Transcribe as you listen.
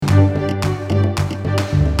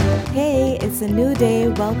is a new day.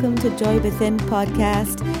 Welcome to Joy Within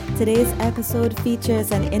podcast. Today's episode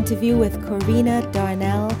features an interview with Corina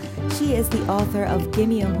Darnell. She is the author of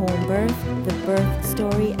Gimme a Home Birth, the birth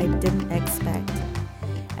story I didn't expect.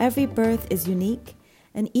 Every birth is unique,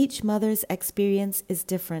 and each mother's experience is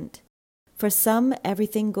different. For some,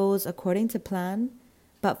 everything goes according to plan,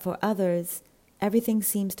 but for others, everything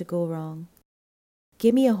seems to go wrong.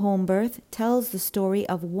 Gimme a Home Birth tells the story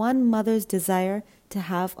of one mother's desire to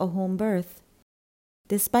have a home birth.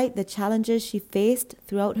 Despite the challenges she faced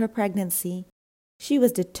throughout her pregnancy, she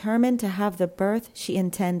was determined to have the birth she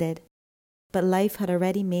intended, but life had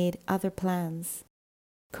already made other plans.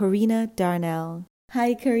 Corina Darnell.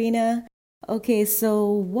 Hi, Corina. Okay, so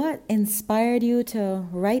what inspired you to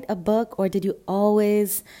write a book, or did you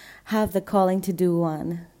always have the calling to do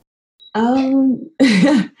one?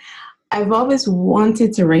 I've always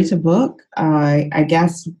wanted to write a book. I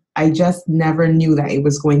guess I just never knew that it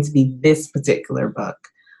was going to be this particular book.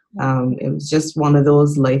 It was just one of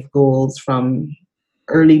those life goals from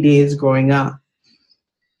early days growing up.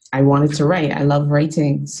 I wanted to write. I love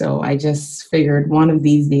writing. So I just figured one of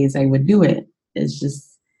these days I would do it. It's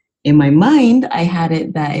just in my mind, I had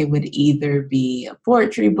it that it would either be a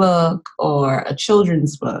poetry book or a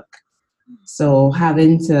children's book. So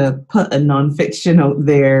having to put a nonfiction out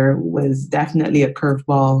there was definitely a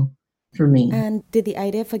curveball for me. And did the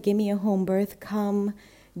idea for Gimme a Home Birth come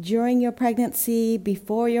during your pregnancy,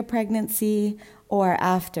 before your pregnancy, or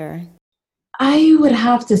after? I would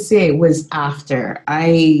have to say it was after.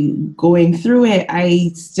 Going through it,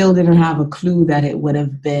 I still didn't have a clue that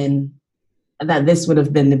this would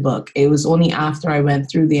have been the book. It was only after I went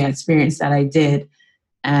through the experience that I did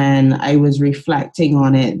and I was reflecting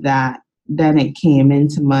on it that then it came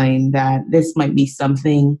into mind that this might be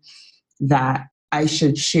something that I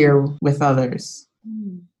should share with others.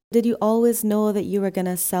 Did you always know that you were going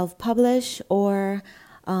to self-publish, or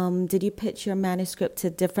did you pitch your manuscript to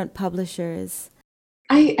different publishers?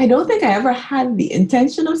 I don't think I ever had the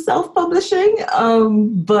intention of self-publishing,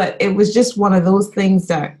 but it was just one of those things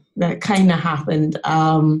that kind of happened.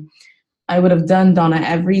 I would have done Donna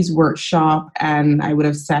Every's workshop, and I would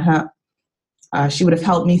have set up, she would have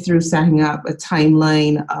helped me through setting up a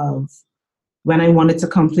timeline of when I wanted to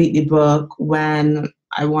complete the book, when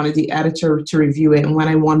I wanted the editor to review it, and when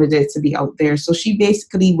I wanted it to be out there. So she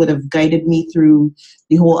basically would have guided me through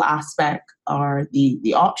the whole aspect or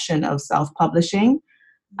the option of self-publishing.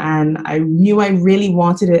 And I knew I really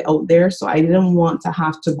wanted it out there, so I didn't want to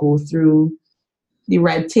have to go through the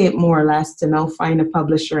red tape, more or less, to now find a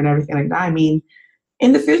publisher and everything like that. I mean,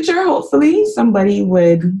 in the future, hopefully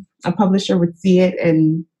a publisher would see it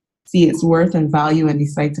and see its worth and value and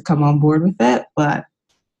decide to come on board with it. But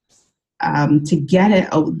to get it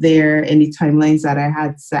out there in the timelines that I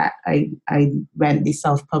had set, I went the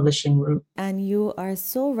self-publishing route. And you are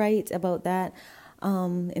so right about that.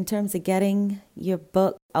 In terms of getting your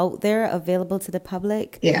book out there, available to the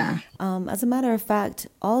public. Yeah. As a matter of fact,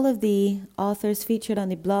 all of the authors featured on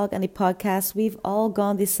the blog and the podcast, we've all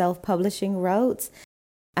gone the self-publishing route.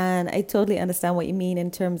 And I totally understand what you mean in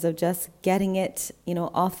terms of just getting it,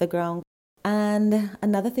 off the ground. And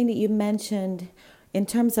another thing that you mentioned in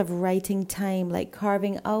terms of writing time, like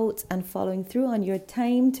carving out and following through on your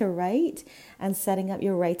time to write and setting up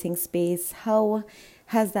your writing space. How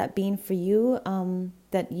has that been for you,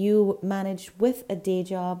 that you manage with a day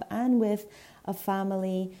job and with a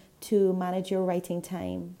family to manage your writing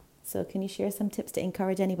time? So can you share some tips to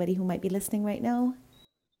encourage anybody who might be listening right now?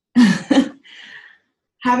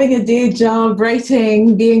 Having a day job,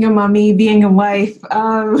 writing, being a mommy, being a wife,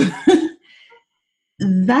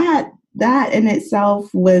 that in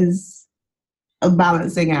itself was a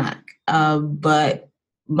balancing act. But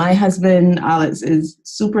my husband, Alex, is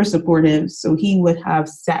super supportive. So he would have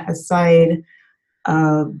set aside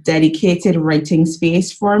a dedicated writing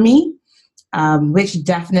space for me, which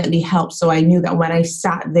definitely helped. So I knew that when I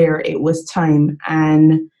sat there, it was time.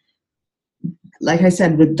 And like I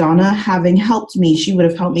said, with Donna having helped me, she would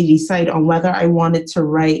have helped me decide on whether I wanted to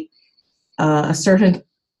write a certain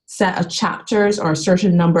set of chapters or a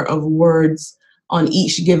certain number of words on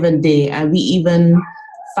each given day. And we even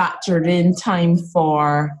factored in time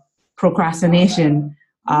for procrastination,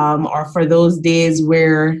 or for those days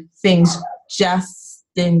where things just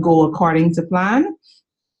didn't go according to plan.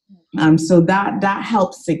 So that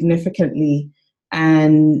helps significantly.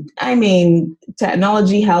 And I mean,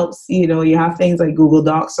 technology helps, you have things like Google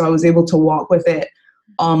Docs. So I was able to walk with it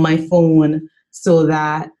on my phone so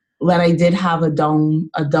that when I did have a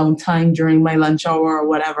downtime during my lunch hour or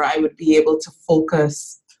whatever, I would be able to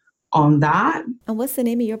focus on that. And what's the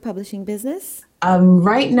name of your publishing business?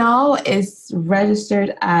 Right now, it's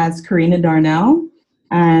registered as Karina Darnell.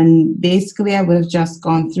 And basically, I would have just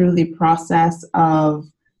gone through the process of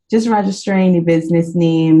just registering the business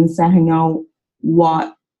name, setting out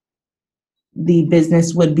what the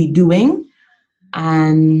business would be doing.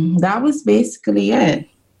 And that was basically it.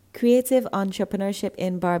 Creative entrepreneurship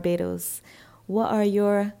in Barbados. What are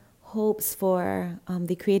your hopes for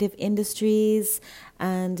the creative industries?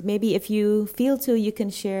 And maybe if you feel to, you can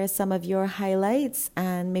share some of your highlights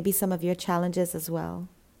and maybe some of your challenges as well.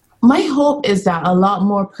 My hope is that a lot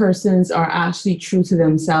more persons are actually true to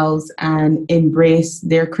themselves and embrace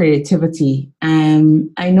their creativity.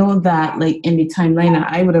 I know that like in the timeline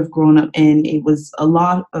that I would have grown up in, it was a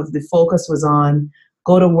lot of the focus was on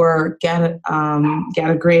go to work, go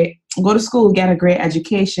to school, get a great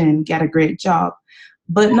education, get a great job.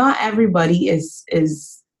 But not everybody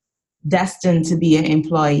is destined to be an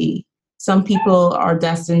employee. Some people are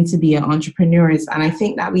destined to be entrepreneurs. And I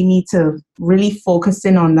think that we need to really focus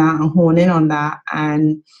in on that and hone in on that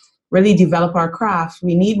and really develop our craft.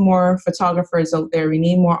 We need more photographers out there. We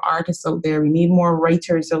need more artists out there. We need more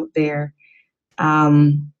writers out there.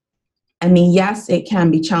 Yes, it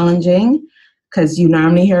can be challenging because you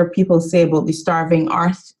normally hear people say about the starving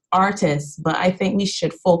artists, but I think we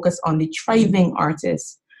should focus on the thriving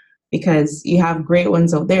artists. Because you have great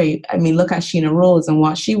ones out there. Look at Sheena Rose and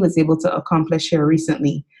what she was able to accomplish here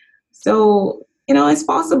recently. So, it's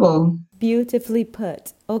possible. Beautifully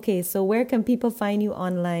put. Okay, so where can people find you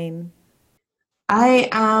online? I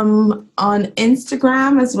am on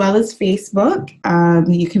Instagram as well as Facebook.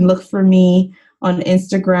 You can look for me on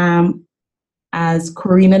Instagram as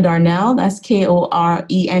Karina Darnell. That's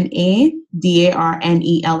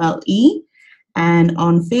KorenaDarnelle. And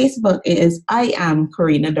on Facebook, it is I am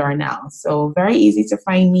Karina Darnell. So very easy to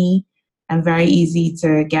find me and very easy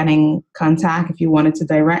to get in contact. If you wanted to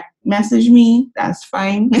direct message me, that's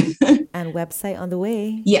fine. And website on the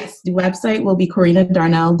way. Yes, the website will be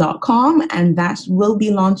KarinaDarnell.com, and that will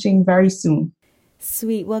be launching very soon.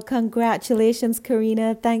 Sweet. Well, congratulations,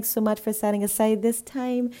 Karina. Thanks so much for setting aside this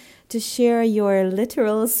time to share your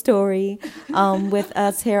literal story with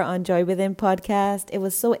us here on Joy Within podcast. It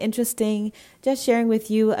was so interesting just sharing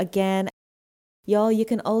with you again. Y'all, you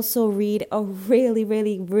can also read a really,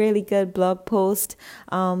 really, really good blog post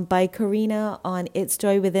by Karina on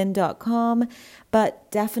itsjoywithin.com. But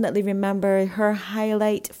definitely remember her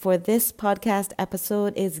highlight for this podcast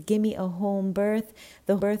episode is Gimme a Home Birth,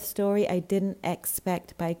 the birth story I didn't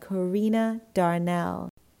expect by Karina Darnell.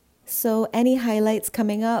 So any highlights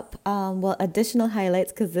coming up? Additional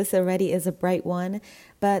highlights, because this already is a bright one,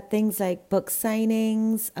 but things like book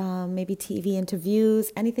signings, maybe TV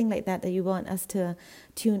interviews, anything like that you want us to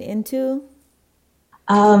tune into?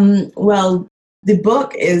 The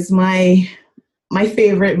book is my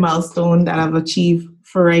favorite milestone that I've achieved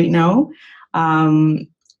for right now. And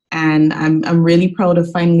I'm really proud of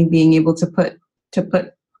finally being able to put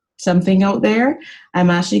something out there.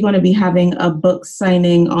 I'm actually going to be having a book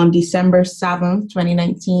signing on December 7th,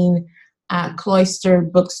 2019 at Cloister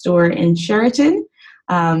Bookstore in Sheraton.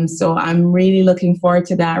 So I'm really looking forward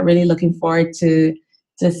to that, really looking forward to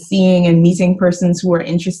seeing and meeting persons who are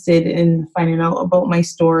interested in finding out about my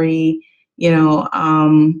story, So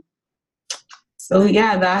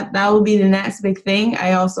yeah, that will be the next big thing.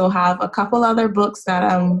 I also have a couple other books that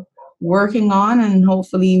I'm working on and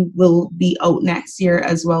hopefully will be out next year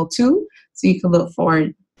as well too. So you can look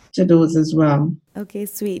forward to those as well. Okay,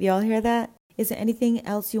 sweet. Y'all hear that? Is there anything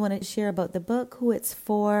else you want to share about the book, who it's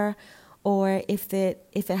for, or if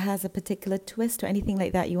it has a particular twist or anything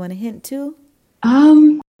like that you want to hint to?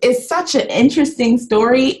 It's such an interesting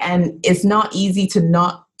story and it's not easy to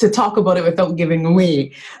talk about it without giving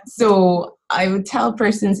away. So I would tell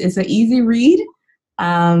persons it's an easy read.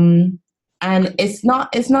 And it's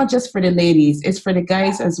not just for the ladies, it's for the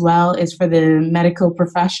guys as well. It's for the medical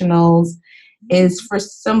professionals. It's for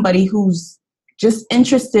somebody who's just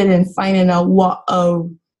interested in finding out what a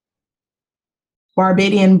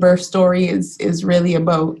Barbadian birth story is really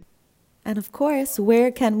about. And of course,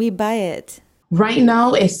 where can we buy it? Right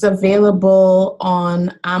now, it's available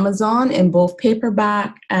on Amazon in both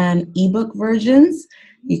paperback and ebook versions.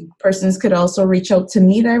 Persons could also reach out to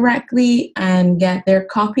me directly and get their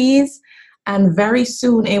copies. And very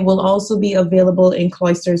soon, it will also be available in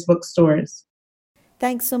Cloister's bookstores.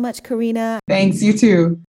 Thanks so much, Karina. Thanks, you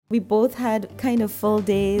too. We both had kind of full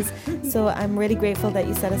days, so I'm really grateful that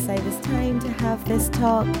you set aside this time to have this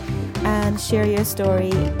talk and share your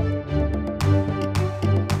story.